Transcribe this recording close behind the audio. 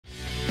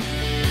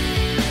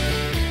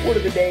Word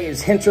of the day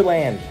is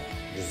hinterland,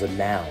 which is a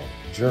noun,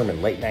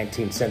 German, late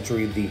 19th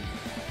century. The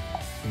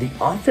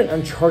often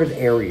uncharted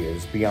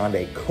areas beyond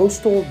a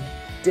coastal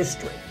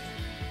district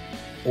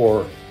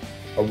or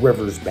a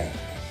river's bank.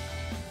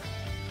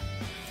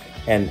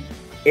 An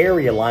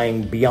area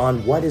lying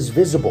beyond what is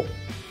visible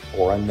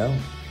or unknown.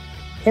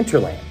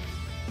 Hinterland.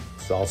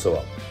 It's also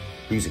a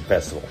music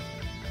festival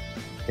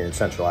here in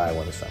central Iowa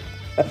in the summer.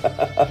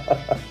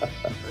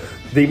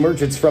 The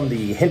merchants from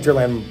the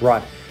hinterland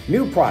brought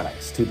new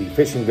products to the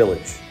fishing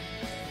village.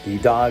 The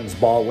dog's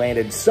ball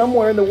landed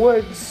somewhere in the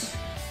woods.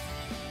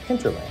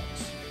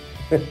 Hinterlands.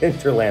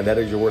 Hinterland, that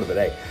is your word of the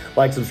day.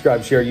 Like,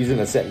 subscribe, share using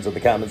a sentence in the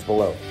comments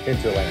below.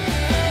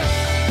 Hinterland.